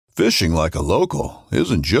Fishing like a local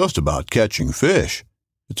isn't just about catching fish.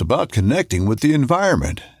 It's about connecting with the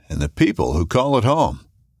environment and the people who call it home.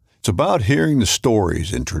 It's about hearing the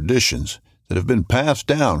stories and traditions that have been passed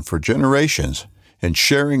down for generations and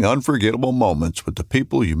sharing unforgettable moments with the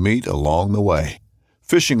people you meet along the way.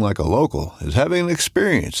 Fishing like a local is having an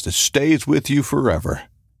experience that stays with you forever.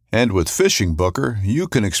 And with Fishing Booker, you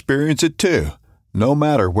can experience it too, no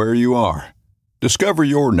matter where you are. Discover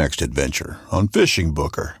your next adventure on Fishing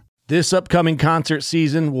Booker. This upcoming concert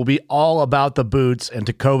season will be all about the boots, and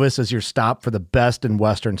Tecovas is your stop for the best in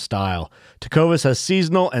Western style. Tecovas has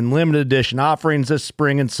seasonal and limited edition offerings this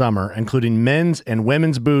spring and summer, including men's and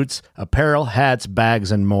women's boots, apparel, hats,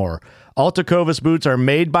 bags, and more. All Tecovas boots are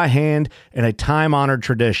made by hand in a time-honored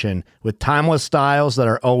tradition with timeless styles that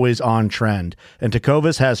are always on trend. And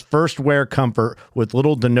Tecovas has first wear comfort with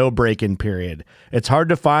little to no break-in period. It's hard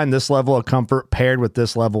to find this level of comfort paired with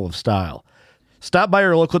this level of style. Stop by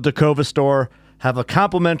your local Tecovas store, have a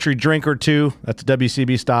complimentary drink or two, that's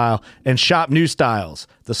WCB style, and shop new styles.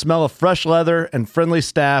 The smell of fresh leather and friendly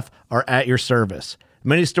staff are at your service.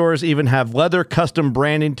 Many stores even have leather custom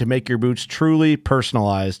branding to make your boots truly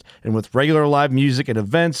personalized. And with regular live music and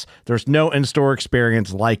events, there's no in-store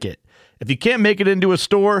experience like it. If you can't make it into a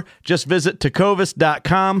store, just visit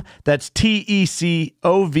tecovas.com. That's TECOVAS.com.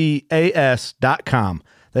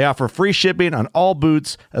 They offer free shipping on all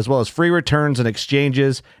boots, as well as free returns and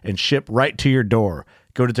exchanges, and ship right to your door.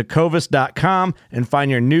 Go to tecovas.com and find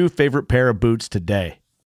your new favorite pair of boots today.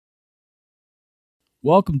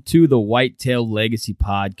 Welcome to the Whitetail Legacy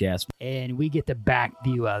Podcast. And we get the back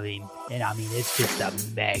view of him, and I mean, it's just a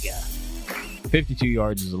mega. 52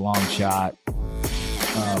 yards is a long shot.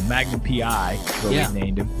 Magnum PI, what we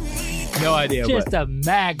named him. No idea. Just a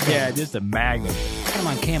magnum. Yeah, just a magnum. Come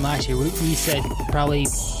on, Cam last year, we said probably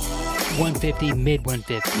 150, mid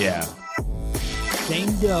 150. Yeah.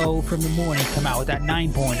 Same doe from the morning come out with that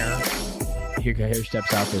 9-pointer. Here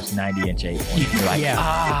steps out this 90-inch 8-pointer. You're like,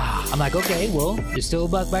 I'm like, okay, well, there's still a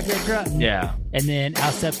buck back there grunting. Yeah. And then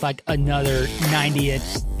out steps like another 90-inch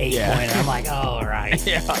 8-pointer. I'm like, all right.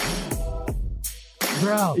 Yeah.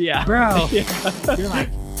 Bro. Yeah. Bro. Yeah. You're like,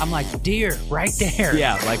 I'm like, deer, right there.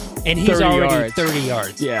 Yeah, like and he's already yards. 30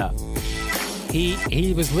 yards. Yeah.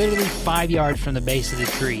 He was literally 5 yards from the base of the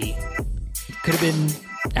tree. Could have been,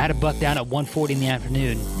 had a buck down at 1:40 in the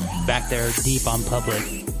afternoon, back there deep on public.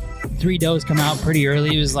 3 does come out pretty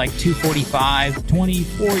early. It was like 245,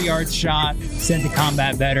 24 yards shot, sent the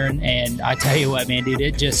combat veteran, and I tell you what, man, dude,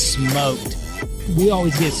 it just smoked. We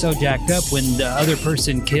always get so jacked up when the other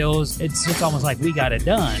person kills. It's just almost like we got it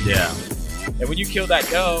done. Yeah. And when you killed that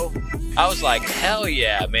doe, I was like, hell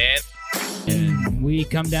yeah, man. And we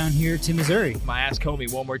come down here to Missouri. I asked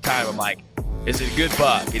Comey one more time. I'm like, is it a good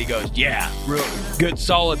buck? And he goes, yeah, real good,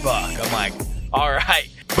 solid buck. I'm like, all right,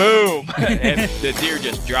 boom. And the deer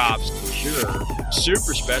just drops. Sure.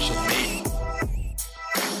 Super special to me.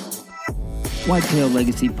 Whitetail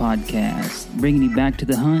Legacy Podcast, bringing you back to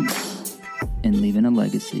the hunt and leaving a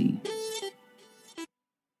legacy.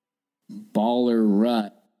 Baller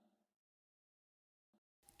Rut.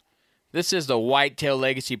 This is the Whitetail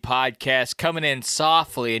Legacy Podcast coming in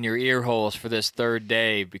softly in your ear holes for this third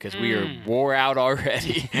day because we are wore out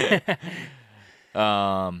already.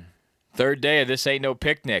 Third day of This Ain't No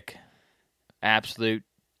Picnic. Absolute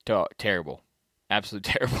terrible. Absolute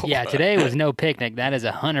terrible. Yeah, today was no picnic. That is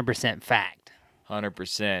 100% fact.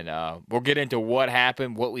 100%. We'll get into what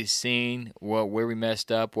happened, what we've seen, where we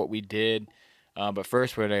messed up, what we did. But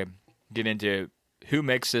first, we're going to get into who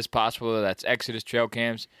makes this possible. That's Exodus Trail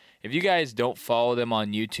Cams. If you guys don't follow them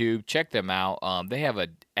on YouTube, check them out. They have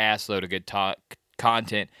an assload of good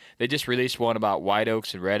content. They just released one about white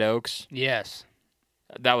oaks and red oaks. Yes.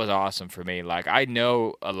 That was awesome for me. Like, I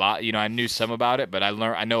know a lot. I knew some about it, but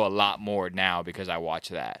I know a lot more now because I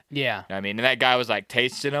watched that. Yeah. I mean, and that guy was like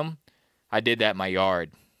tasting them. I did that in my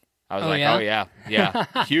yard. I was yeah? oh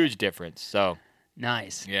yeah, huge difference. So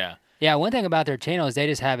nice. Yeah. Yeah, one thing about their channel is they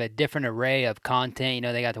just have a different array of content.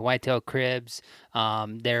 They got the whitetail cribs.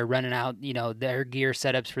 They're running out, their gear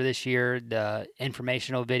setups for this year, the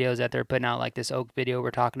informational videos that they're putting out, like this oak video we're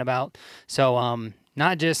talking about. So,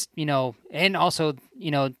 not just, and also,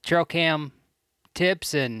 trail cam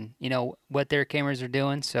tips and, what their cameras are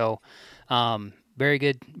doing. So, very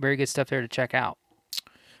good stuff there to check out.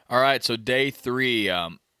 All right, so day 3,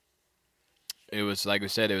 it was, like we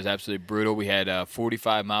said, it was absolutely brutal. We had a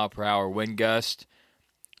 45-mile-per-hour wind gust,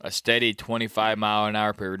 a steady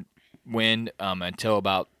 25-mile-an-hour per wind until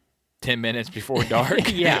about 10 minutes before dark.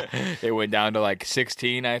 Yeah. It went down to like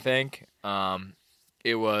 16, I think.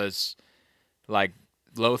 It was like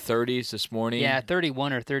low 30s this morning. Yeah,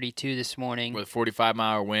 31 or 32 this morning. With a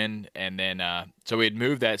 45-mile wind. And then, so we had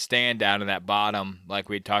moved that stand down to that bottom like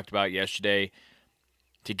we had talked about yesterday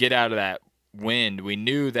to get out of that wind. We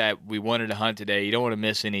knew that we wanted to hunt today. You don't want to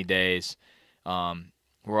miss any days.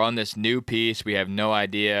 We're on this new piece. We have no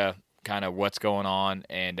idea kind of what's going on.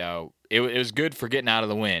 And it was good for getting out of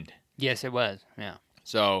the wind. Yes, it was. Yeah.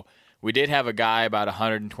 So we did have a guy about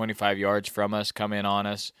 125 yards from us come in on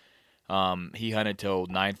us. He hunted till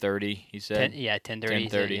 9:30, he said. 10:30.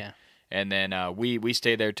 10:30. Yeah. And then we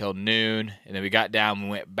stayed there till noon. And then we got down and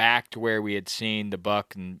went back to where we had seen the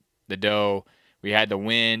buck and the doe. We had the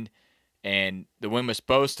wind, and the wind was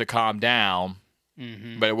supposed to calm down,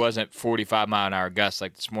 but it wasn't 45-mile-an-hour gusts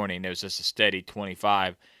like this morning. It was just a steady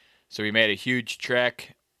 25. So we made a huge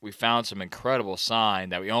trek. We found some incredible sign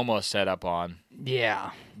that we almost set up on. Yeah.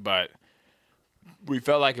 But we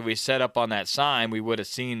felt like if we set up on that sign, we would have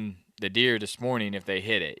seen the deer this morning if they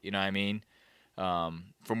hit it. You know what I mean?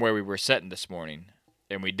 From where we were setting this morning.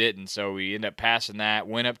 And we didn't. So we ended up passing that,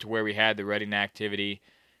 went up to where we had the rutting activity,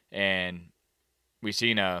 and we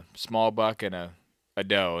seen a small buck and a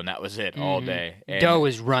doe, and that was it all day. And doe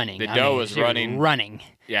was running. The doe was running. Running.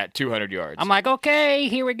 Yeah, 200 yards. I'm like, okay,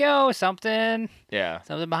 here we go. Something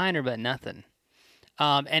behind her, but nothing.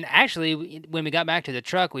 And actually, when we got back to the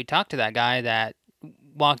truck, we talked to that guy that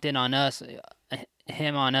walked in on us,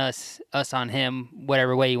 him on us, us on him,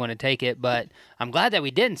 whatever way you want to take it. But I'm glad that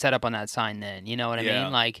we didn't set up on that sign then. You know what I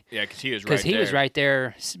mean? Like, yeah, because he was right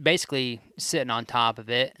there, basically sitting on top of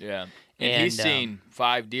it. Yeah. And he's seen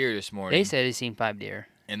 5 deer this morning. They said he's seen 5 deer.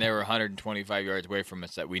 And they were 125 yards away from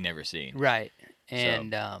us that we never seen. Right.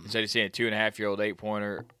 And he said he's seen a 2.5-year-old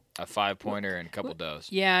 8-pointer, a 5-pointer, and a couple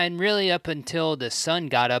does. Yeah, and really up until the sun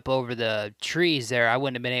got up over the trees there, I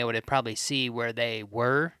wouldn't have been able to probably see where they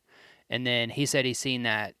were. And then he said he's seen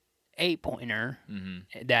that 8-pointer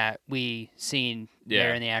that we seen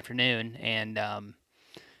there in the afternoon. And,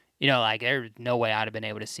 like there's no way I'd have been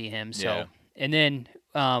able to see him. So, and then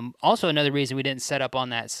also another reason we didn't set up on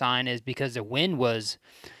that sign is because the wind was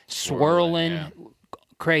swirling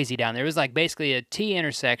crazy down there. It was like basically a T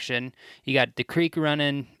intersection. You got the creek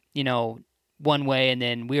running, one way, and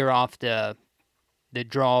then we were off the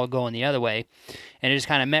draw going the other way, and it just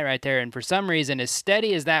kind of met right there. And for some reason, as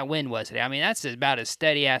steady as that wind was today, I mean, that's about as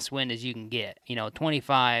steady ass wind as you can get.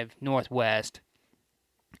 25 northwest.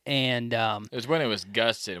 And it was when it was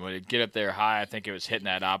gusting. When it get up there high, I think it was hitting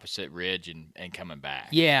that opposite ridge and coming back.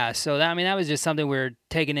 Yeah, so that was just something we were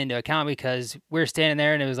taking into account because we were standing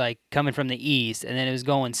there and it was like coming from the east, and then it was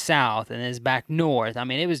going south, and then it's back north. I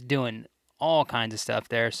mean, it was doing all kinds of stuff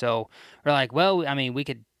there. So we're like, well, I mean, we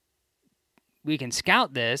can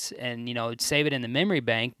scout this and save it in the memory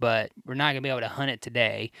bank, but we're not gonna be able to hunt it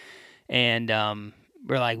today. And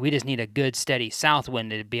we're like, we just need a good steady south wind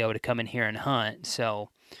to be able to come in here and hunt. So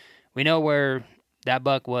we know where that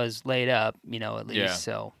buck was laid up, at least. Yeah.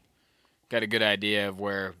 So got a good idea of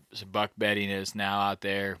where some buck bedding is now out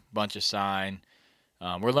there. Bunch of sign.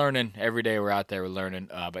 We're learning every day. We're out there. We're learning.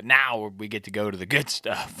 But now we get to go to the good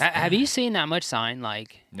stuff. Have you seen that much sign?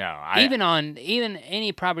 Like no, even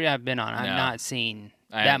any property I've been on, I've not seen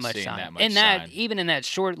that much sign. Even in that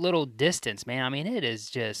short little distance, man. I mean, it is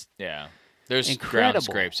just There's incredible. Ground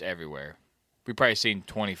scrapes everywhere. We've probably seen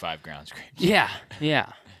 25 ground scrapes.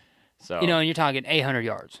 Yeah. So and you're talking 800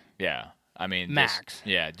 yards. Yeah, I mean max.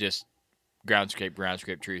 Just ground scrape,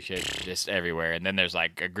 tree shape, just everywhere. And then there's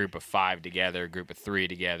like a group of 5 together, a group of 3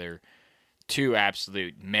 together, 2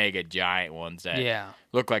 absolute mega giant ones that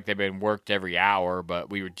look like they've been worked every hour. But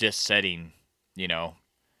we were just setting, I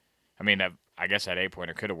mean, I guess that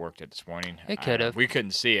 8-pointer could have worked it this morning. It could have. We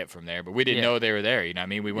couldn't see it from there, but we didn't know they were there. I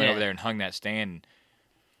mean, we went over there and hung that stand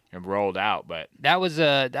and rolled out. But that was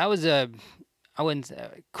a I wouldn't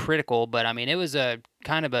say critical, but I mean, it was a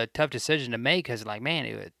kind of a tough decision to make because, like, man,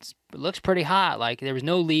 it looks pretty hot. Like, there was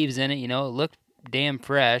no leaves in it, it looked damn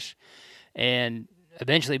fresh. And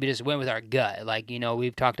eventually we just went with our gut. Like,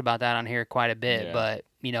 we've talked about that on here quite a bit, but,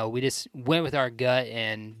 we just went with our gut,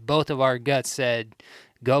 and both of our guts said,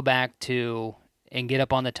 go back to and get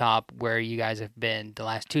up on the top where you guys have been the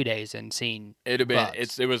last 2 days and seen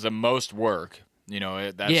bucks. It was the most work.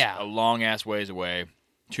 That's a long-ass ways away.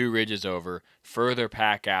 2 ridges over, further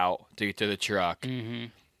pack out to get to the truck.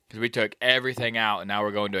 Because we took everything out, and now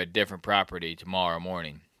we're going to a different property tomorrow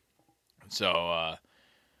morning. So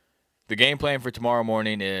the game plan for tomorrow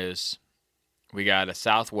morning is we got a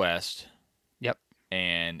southwest. Yep.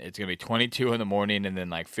 And it's going to be 22 in the morning and then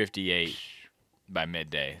like 58 by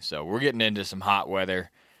midday. So we're getting into some hot weather.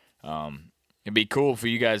 It'd be cool for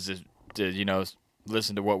you guys to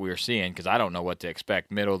listen to what we were seeing because I don't know what to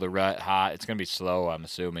expect. Middle of the rut, hot. It's going to be slow, I'm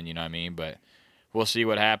assuming, you know what I mean? But we'll see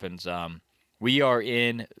what happens. We are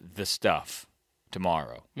in the stuff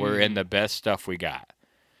tomorrow. We're in the best stuff we got.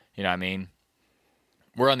 You know what I mean?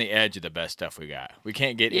 We're on the edge of the best stuff we got. We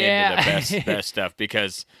can't get into the best stuff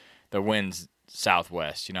because the wind's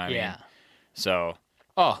southwest, you know what I mean? So,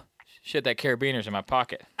 oh, shit, that carabiner's in my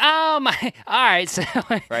pocket. Oh, my. All right. So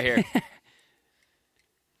right here.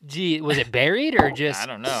 Gee, was it buried or just I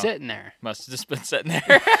don't know. sitting there? Must have just been sitting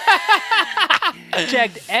there.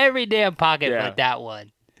 Checked every damn pocket but that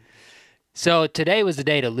one. So today was the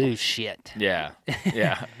day to lose shit. Yeah.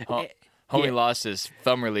 Homie lost his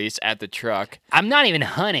thumb release at the truck. I'm not even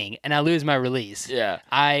hunting, and I lose my release. Yeah.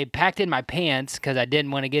 I packed in my pants because I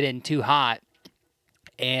didn't want to get in too hot.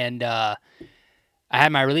 And I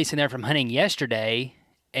had my release in there from hunting yesterday,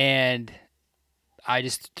 and I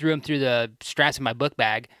just threw them through the straps of my book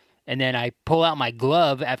bag. And then I pull out my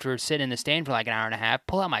glove after sitting in the stand for like an hour and a half,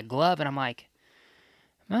 pull out my glove, and I'm like,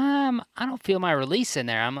 I don't feel my release in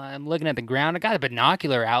there. I'm looking at the ground. I got a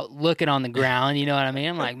binocular out looking on the ground. You know what I mean?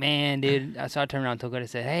 I'm like, man, dude. So I turned around and told her, I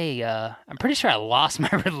said, hey, I'm pretty sure I lost my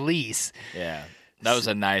release. Yeah. That was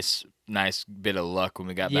a nice bit of luck when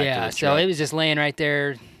we got back to the truck. Yeah, so it was just laying right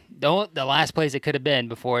there. The last place it could have been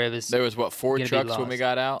before it was. There was, 4 trucks when we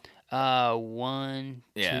got out? 1,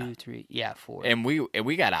 Yeah. 2, 3. Yeah, 4. And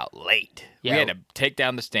we got out late. Yeah. We had to take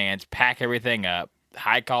down the stands, pack everything up,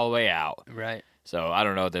 hike all the way out. Right. So I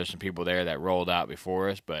don't know if there's some people there that rolled out before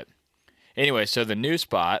us, but anyway, so the new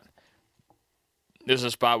spot, this is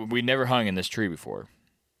a spot we never hung in this tree before.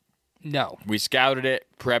 No. We scouted it,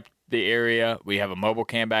 prepped the area. We have a mobile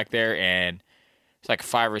cam back there, and it's like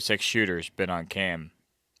 5 or 6 shooters been on cam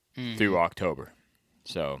through October.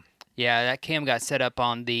 So yeah, that cam got set up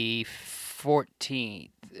on the 14th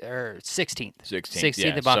or 16th.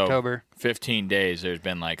 16th of October. 15 days, there's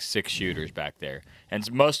been like 6 shooters back there,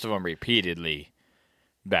 and most of them repeatedly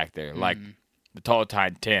back there. Like the Tall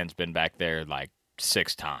Tide 10's been back there like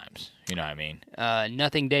 6 times. You know what I mean?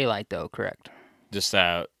 Nothing daylight though, correct? Just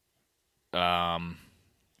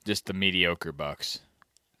just the mediocre bucks.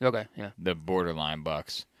 Okay, yeah. The borderline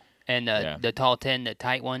bucks. And the tall 10, the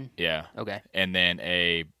tight one? Yeah. Okay. And then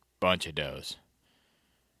a bunch of does.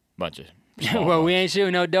 Well, we ain't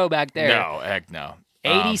shooting no doe back there. No, heck no.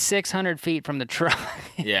 8,600 feet from the truck.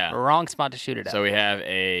 Yeah. Wrong spot to shoot it at. So we have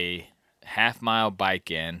a half-mile bike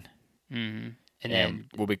in. Mm-hmm. And then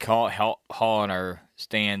we'll be hauling our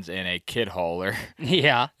stands in a kid hauler.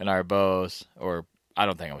 Yeah. And our bows. Or I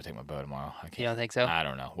don't think I'm going to take my bow tomorrow. You don't think so? I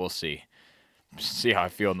don't know. We'll see. See how I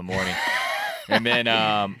feel in the morning. And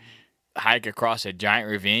then hike across a giant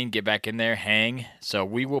ravine, get back in there, hang. So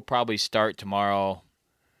we will probably start tomorrow.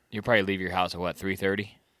 You'll probably leave your house at what, 3:30?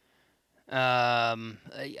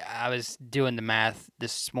 I was doing the math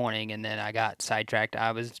this morning, and then I got sidetracked.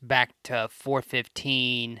 I was back to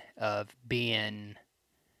 4:15 of being.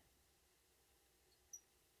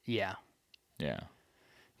 Yeah. Yeah.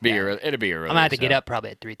 It'll be early. I'm gonna have to get up probably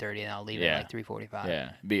at 3:30, and I'll leave at like 3:45.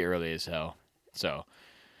 Yeah, be early as hell. So,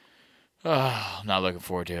 I'm not looking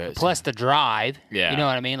forward to it. Plus the drive. Yeah. You know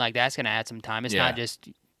what I mean? Like that's gonna add some time. It's not just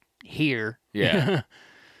here. Yeah.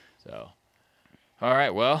 So, all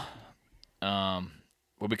right. Well,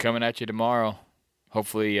 we'll be coming at you tomorrow.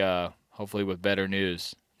 Hopefully with better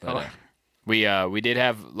news. But, we did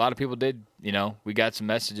have a lot of people did. You know, we got some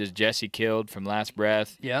messages. Jesse killed from Last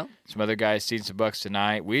Breath. Yeah. Some other guys seen some bucks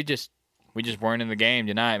tonight. We just weren't in the game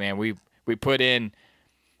tonight, man. We put in.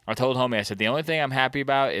 I told homie, I said the only thing I'm happy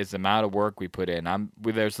about is the amount of work we put in.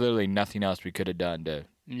 There's literally nothing else we could have done to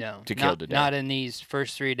kill today. Not in these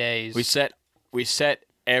first 3 days. We set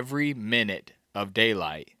every minute of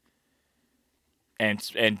daylight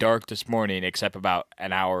and dark this morning, except about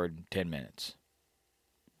an hour and 10 minutes.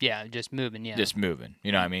 Yeah, just moving. Yeah, just moving.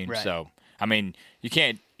 You know what I mean? Right. So I mean, you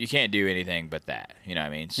can't do anything but that. You know what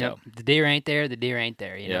I mean? So the deer ain't there. The deer ain't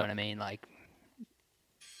there. You know what I mean? Like.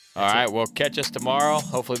 All right, well, catch us tomorrow.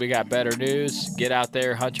 Hopefully we got better news. Get out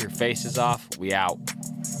there, hunt your faces off. We out.